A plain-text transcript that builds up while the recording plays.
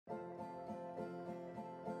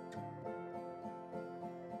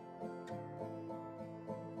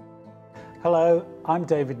Hello, I'm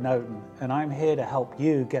David Noton, and I'm here to help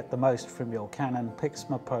you get the most from your Canon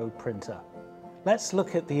PIXMA Pro printer. Let's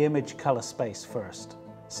look at the image color space first.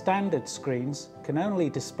 Standard screens can only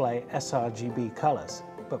display sRGB colors,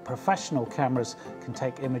 but professional cameras can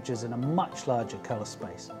take images in a much larger color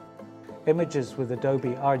space. Images with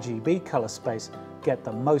Adobe RGB color space get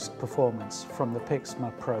the most performance from the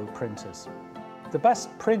PIXMA Pro printers. The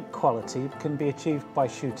best print quality can be achieved by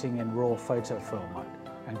shooting in RAW photo format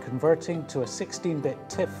and converting to a 16-bit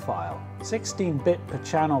TIFF file. 16-bit per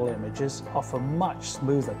channel images offer much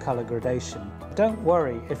smoother color gradation. Don't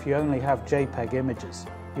worry if you only have JPEG images.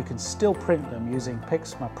 You can still print them using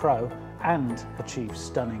PIXMA Pro and achieve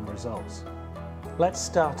stunning results. Let's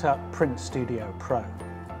start up Print Studio Pro.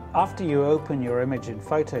 After you open your image in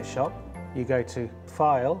Photoshop, you go to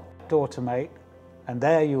File, Automate, and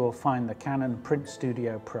there you will find the Canon Print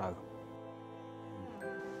Studio Pro.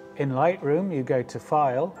 In Lightroom, you go to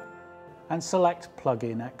File and select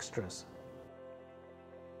Plugin Extras.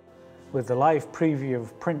 With the live preview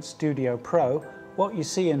of Print Studio Pro, what you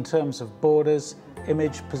see in terms of borders,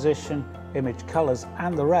 image position, image colors,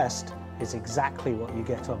 and the rest is exactly what you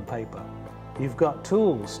get on paper. You've got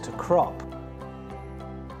tools to crop.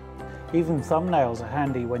 Even thumbnails are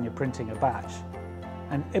handy when you're printing a batch.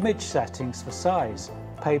 And image settings for size,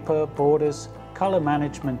 paper, borders, color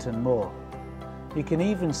management, and more. You can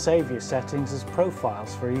even save your settings as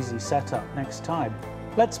profiles for easy setup next time.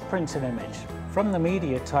 Let's print an image. From the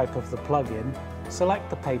media type of the plugin, select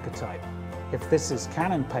the paper type. If this is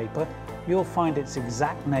Canon paper, you'll find its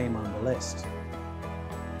exact name on the list.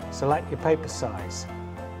 Select your paper size.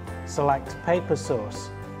 Select paper source.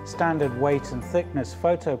 Standard weight and thickness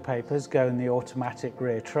photo papers go in the automatic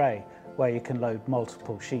rear tray, where you can load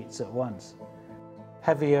multiple sheets at once.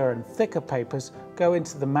 Heavier and thicker papers go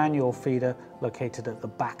into the manual feeder located at the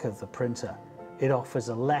back of the printer. It offers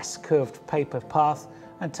a less curved paper path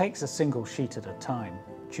and takes a single sheet at a time.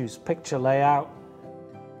 Choose picture layout.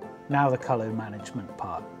 Now the color management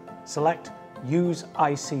part. Select Use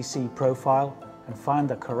ICC Profile and find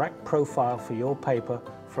the correct profile for your paper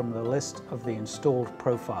from the list of the installed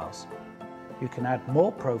profiles. You can add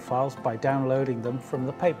more profiles by downloading them from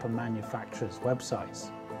the paper manufacturer's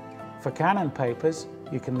websites. For Canon papers,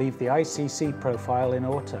 you can leave the ICC profile in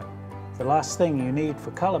auto. The last thing you need for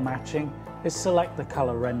color matching is select the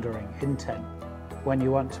color rendering intent. When you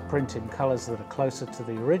want to print in colors that are closer to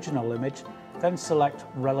the original image, then select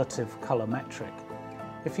relative color metric.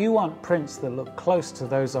 If you want prints that look close to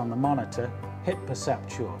those on the monitor, hit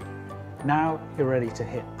Perceptual. Now you're ready to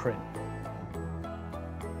hit print.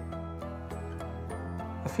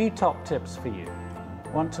 A few top tips for you.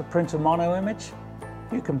 Want to print a mono image?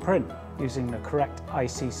 You can print using the correct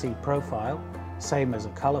ICC profile, same as a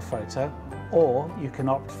color photo, or you can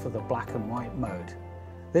opt for the black and white mode.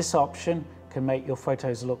 This option can make your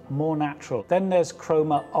photos look more natural. Then there's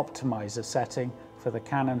Chroma Optimizer setting for the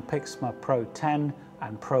Canon PIXMA Pro 10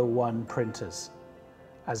 and Pro 1 printers.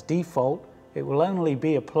 As default, it will only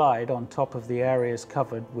be applied on top of the areas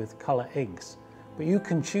covered with color inks, but you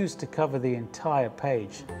can choose to cover the entire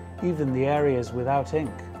page, even the areas without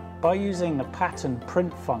ink. By using the pattern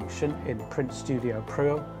print function in Print Studio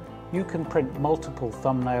Pro, you can print multiple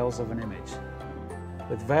thumbnails of an image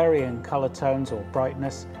with varying color tones or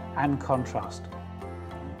brightness and contrast.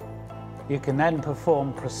 You can then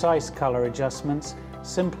perform precise color adjustments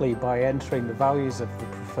simply by entering the values of the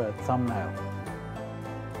preferred thumbnail.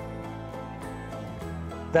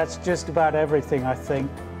 That's just about everything, I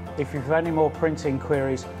think. If you've any more printing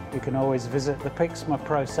queries, you can always visit the PIXMA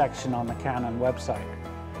Pro section on the Canon website.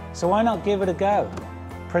 So why not give it a go?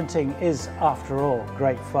 Printing is, after all,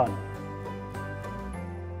 great fun.